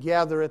pulled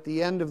together at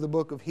the end of the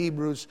book of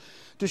Hebrews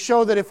to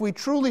show that if we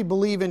truly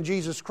believe in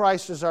Jesus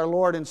Christ as our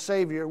Lord and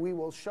Savior, we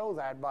will show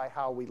that by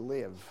how we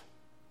live.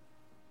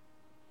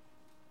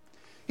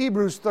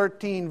 Hebrews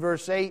 13,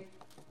 verse 8.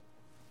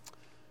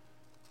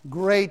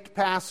 Great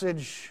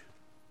passage.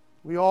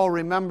 We all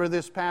remember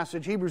this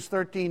passage. Hebrews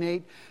 13,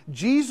 8.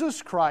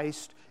 Jesus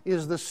Christ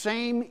is the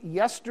same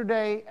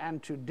yesterday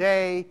and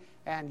today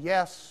and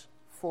yes,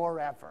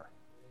 forever.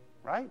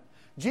 Right?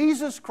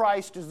 Jesus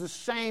Christ is the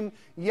same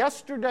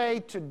yesterday,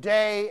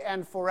 today,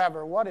 and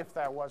forever. What if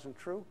that wasn't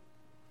true?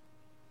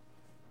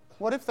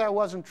 What if that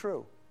wasn't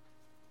true?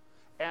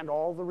 And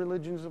all the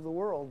religions of the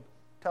world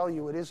tell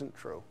you it isn't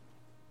true.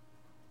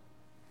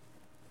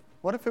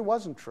 What if it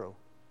wasn't true?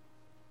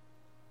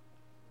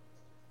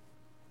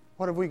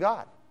 What have we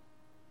got?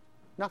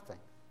 Nothing.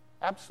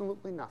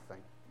 Absolutely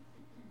nothing.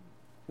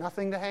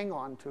 Nothing to hang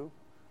on to.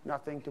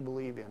 Nothing to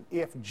believe in.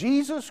 If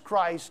Jesus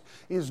Christ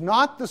is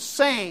not the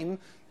same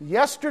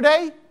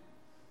yesterday,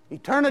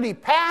 eternity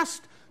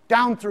past,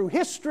 down through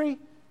history,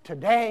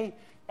 today,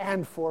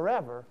 and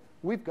forever,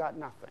 we've got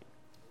nothing.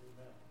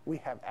 We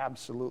have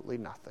absolutely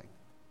nothing.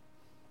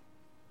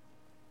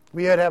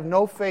 We have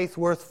no faith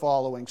worth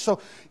following.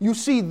 So you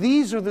see,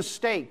 these are the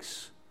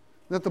stakes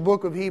that the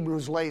book of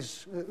Hebrews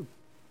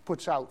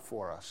puts out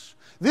for us.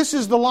 This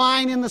is the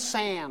line in the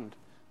sand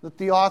that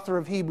the author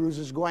of Hebrews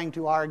is going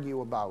to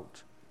argue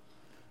about.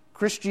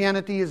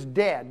 Christianity is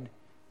dead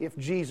if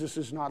Jesus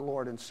is not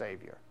Lord and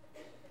Savior.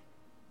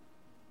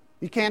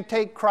 You can't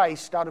take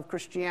Christ out of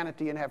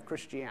Christianity and have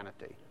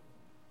Christianity.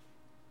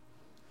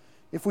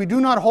 If we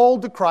do not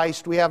hold to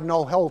Christ, we have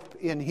no hope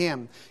in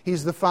Him.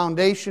 He's the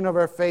foundation of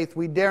our faith.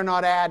 We dare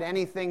not add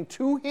anything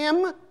to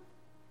Him.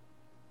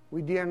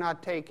 We dare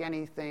not take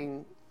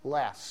anything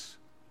less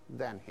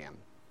than Him.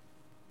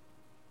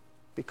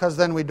 Because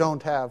then we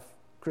don't have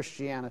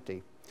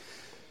Christianity.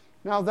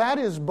 Now that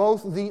is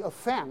both the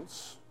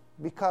offense,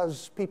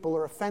 because people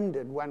are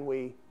offended when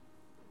we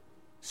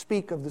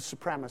speak of the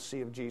supremacy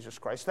of Jesus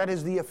Christ. That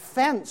is the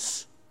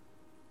offense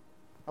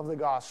of the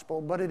gospel,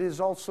 but it is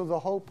also the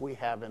hope we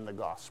have in the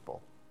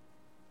gospel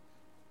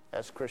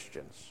as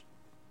Christians.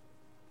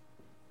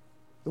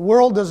 The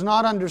world does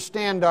not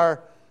understand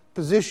our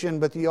position,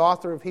 but the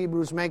author of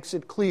Hebrews makes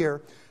it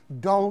clear: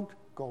 don't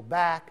go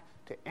back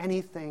to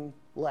anything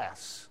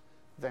less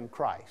than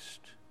Christ,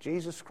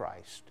 Jesus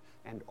Christ,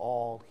 and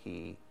all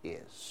He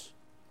is.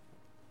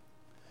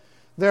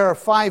 There are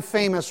 5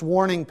 famous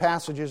warning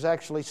passages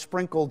actually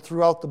sprinkled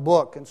throughout the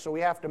book, and so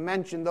we have to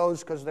mention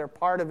those because they're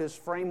part of his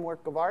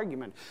framework of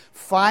argument.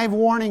 5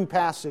 warning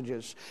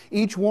passages.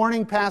 Each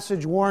warning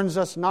passage warns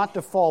us not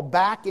to fall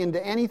back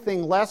into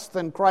anything less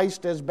than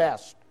Christ as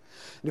best.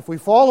 And if we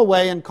fall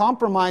away and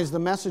compromise the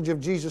message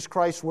of Jesus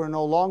Christ, we're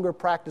no longer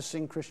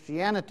practicing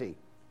Christianity.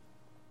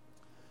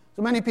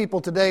 So many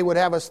people today would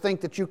have us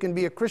think that you can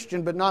be a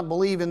Christian but not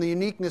believe in the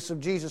uniqueness of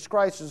Jesus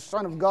Christ as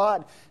Son of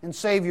God and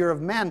Savior of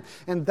men,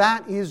 and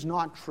that is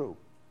not true.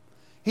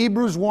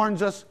 Hebrews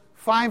warns us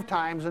 5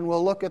 times, and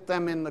we'll look at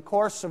them in the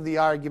course of the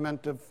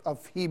argument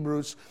of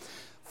Hebrews,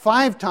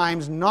 5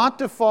 times not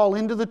to fall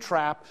into the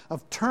trap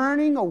of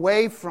turning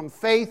away from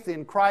faith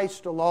in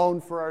Christ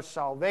alone for our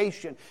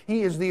salvation.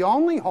 He is the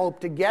only hope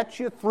to get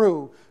you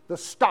through the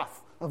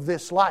stuff of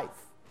this life.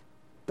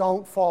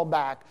 Don't fall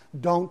back.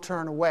 Don't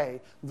turn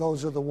away.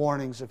 Those are the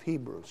warnings of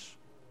Hebrews.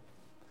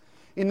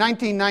 In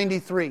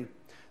 1993,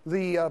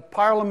 the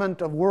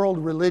Parliament of World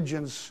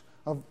Religions,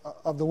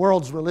 of the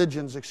world's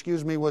religions,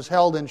 was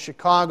held in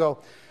Chicago.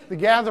 The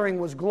gathering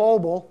was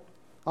global,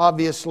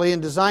 obviously,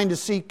 and designed to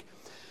seek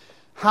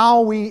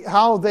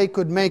how they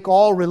could make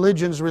all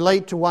religions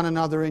relate to one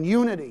another in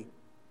unity.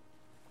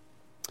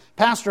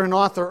 Pastor and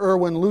author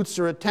Erwin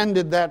Lutzer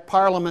attended that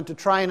parliament to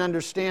try and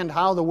understand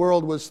how the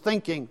world was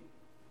thinking.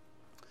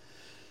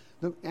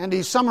 And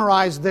he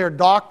summarized their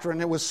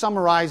doctrine. It was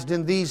summarized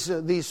in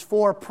these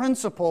 4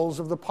 principles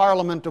of the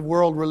Parliament of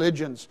World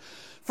Religions.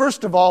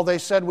 First of all, they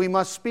said we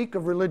must speak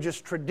of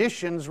religious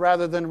traditions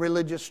rather than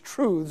religious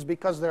truths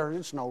because there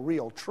is no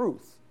real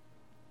truth.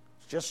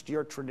 It's just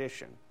your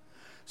tradition.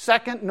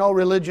 Second, no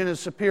religion is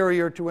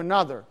superior to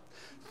another.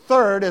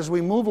 Third, as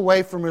we move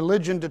away from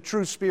religion to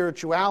true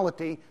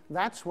spirituality,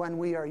 that's when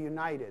we are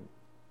united.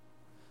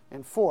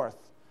 And fourth,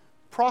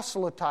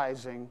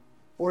 proselytizing,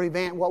 or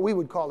what we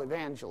would call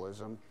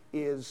evangelism,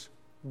 is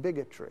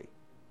bigotry.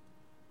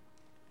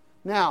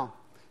 Now,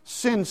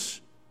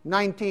 since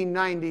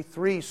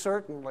 1993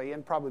 certainly,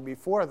 and probably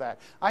before that,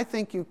 I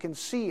think you can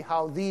see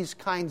how these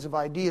kinds of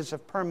ideas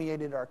have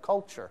permeated our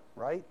culture,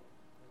 right?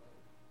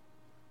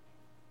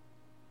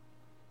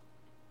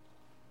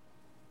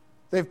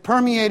 They've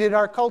permeated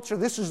our culture.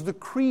 This is the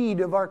creed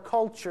of our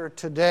culture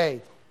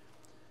today.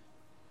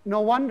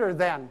 No wonder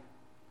then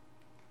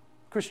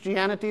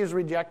Christianity is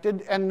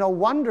rejected, and no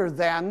wonder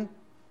then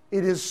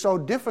it is so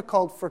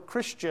difficult for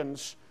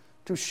Christians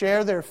to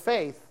share their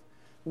faith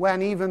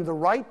when even the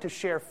right to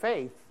share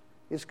faith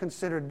is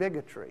considered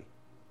bigotry.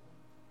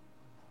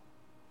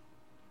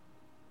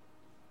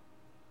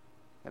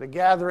 At a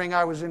gathering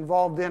I was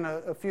involved in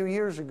a few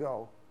years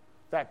ago,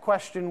 that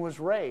question was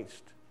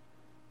raised.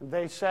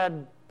 They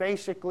said,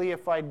 basically,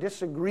 if I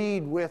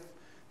disagreed with,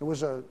 it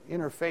was an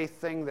interfaith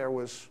thing, there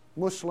was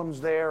Muslims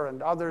there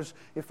and others,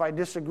 if I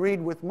disagreed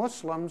with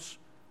Muslims,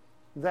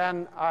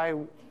 then I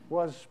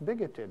was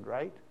bigoted,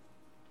 right?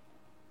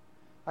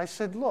 I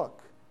said,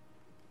 look,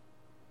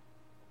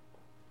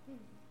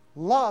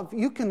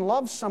 you can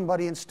love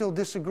somebody and still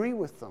disagree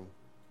with them.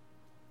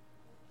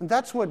 And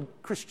that's what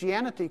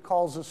Christianity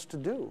calls us to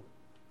do.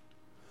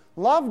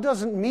 Love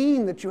doesn't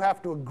mean that you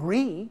have to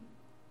agree.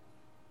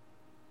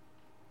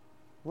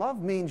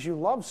 Love means you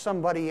love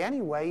somebody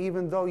anyway,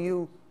 even though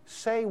you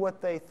say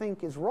what they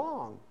think is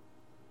wrong.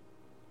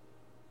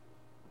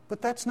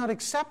 But that's not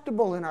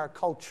acceptable in our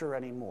culture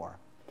anymore.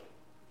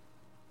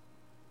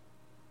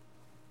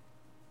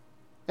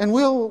 And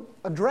we'll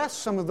address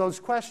some of those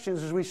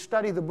questions as we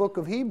study the book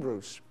of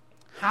Hebrews.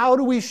 How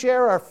do we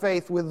share our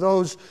faith with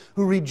those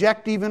who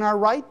reject even our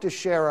right to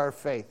share our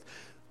faith?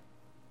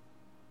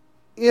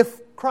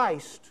 If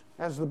Christ,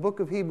 as the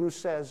book of Hebrews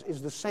says,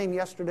 is the same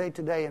yesterday,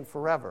 today, and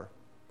forever,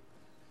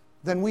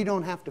 then we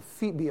don't have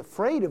to be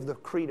afraid of the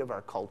creed of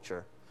our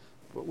culture,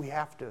 but we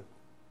have to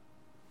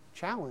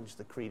challenge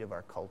the creed of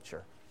our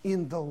culture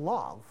in the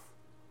love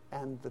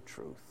and the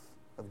truth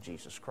of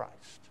Jesus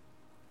Christ.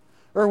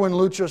 Erwin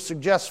Lutzer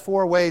suggests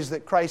 4 ways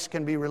that Christ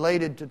can be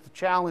related to the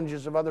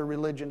challenges of other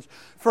religions.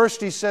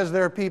 First, he says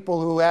there are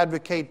people who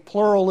advocate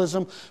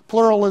pluralism.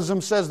 Pluralism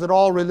says that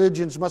all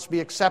religions must be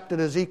accepted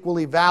as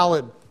equally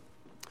valid.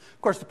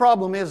 Of course, the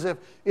problem is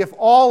if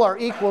all are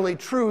equally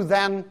true,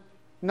 then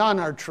none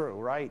are true,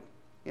 right?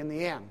 In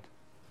the end.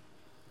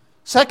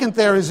 Second,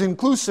 there is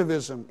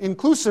inclusivism.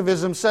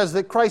 Inclusivism says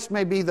that Christ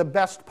may be the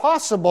best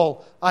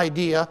possible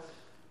idea,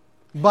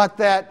 but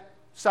that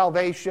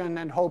salvation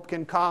and hope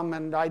can come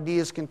and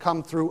ideas can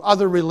come through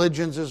other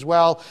religions as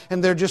well,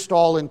 and they're just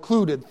all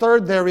included.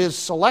 Third, there is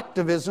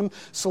selectivism.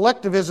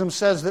 Selectivism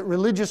says that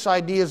religious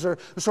ideas are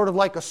sort of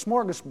like a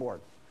smorgasbord,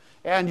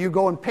 and you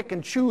go and pick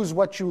and choose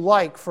what you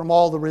like from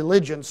all the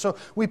religions. So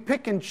we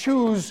pick and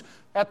choose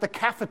at the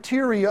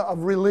cafeteria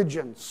of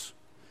religions,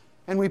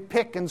 and we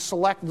pick and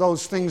select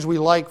those things we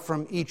like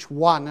from each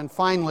one. And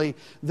finally,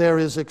 there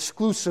is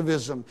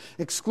exclusivism.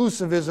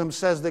 Exclusivism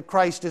says that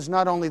Christ is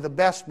not only the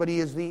best, but He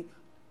is the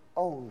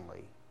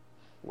only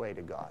way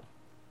to God.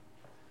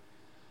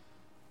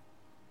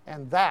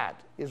 And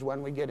that is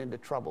when we get into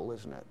trouble,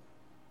 isn't it?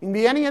 You can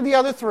be any of the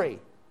other 3,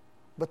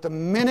 but the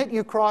minute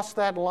you cross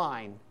that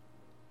line,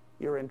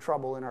 you're in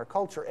trouble in our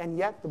culture. And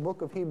yet the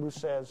book of Hebrews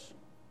says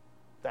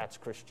that's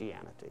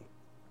Christianity.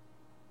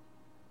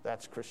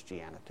 That's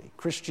Christianity.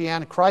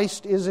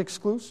 Christ is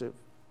exclusive.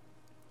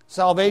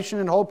 Salvation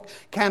and hope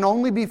can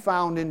only be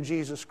found in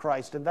Jesus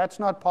Christ, and that's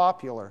not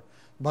popular,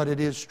 but it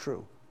is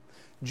true.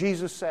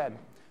 Jesus said,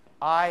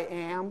 I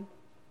am,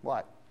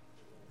 what?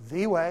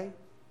 The way,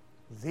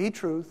 the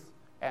truth,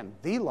 and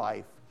the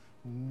life.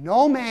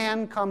 No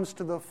man comes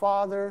to the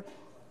Father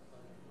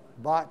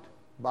but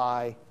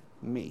by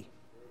me.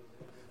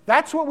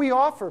 That's what we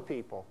offer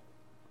people.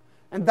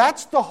 And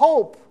that's the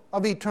hope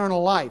of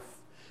eternal life.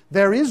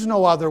 There is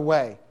no other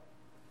way.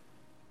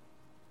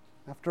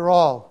 After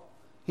all,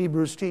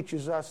 Hebrews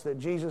teaches us that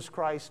Jesus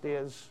Christ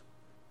is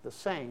the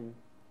same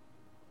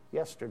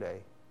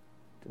yesterday,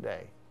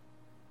 today,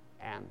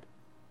 and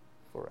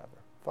forever.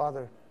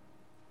 Father,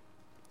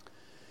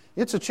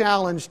 It's a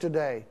challenge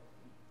today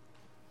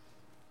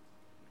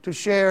to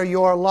share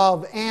your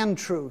love and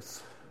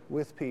truth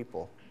with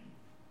people.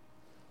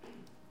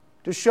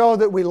 To show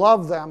that we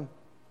love them.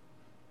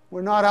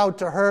 We're not out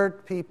to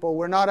hurt people.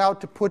 We're not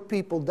out to put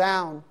people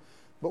down.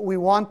 But we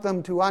want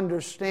them to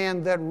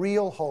understand that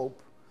real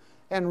hope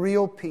and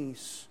real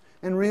peace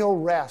and real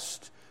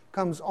rest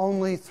comes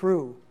only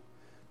through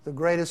the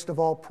greatest of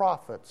all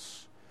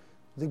prophets,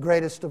 the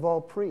greatest of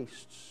all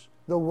priests,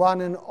 the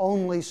one and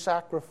only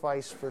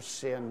sacrifice for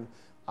sin,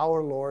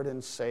 our Lord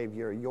and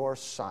Savior, your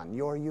Son,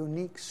 your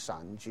unique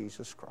Son,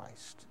 Jesus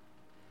Christ.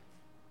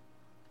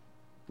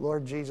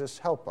 Lord Jesus,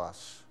 help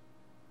us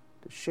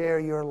to share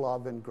your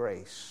love and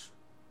grace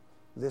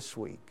this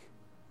week.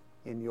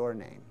 In your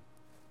name,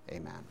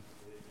 amen.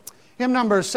 Hymn number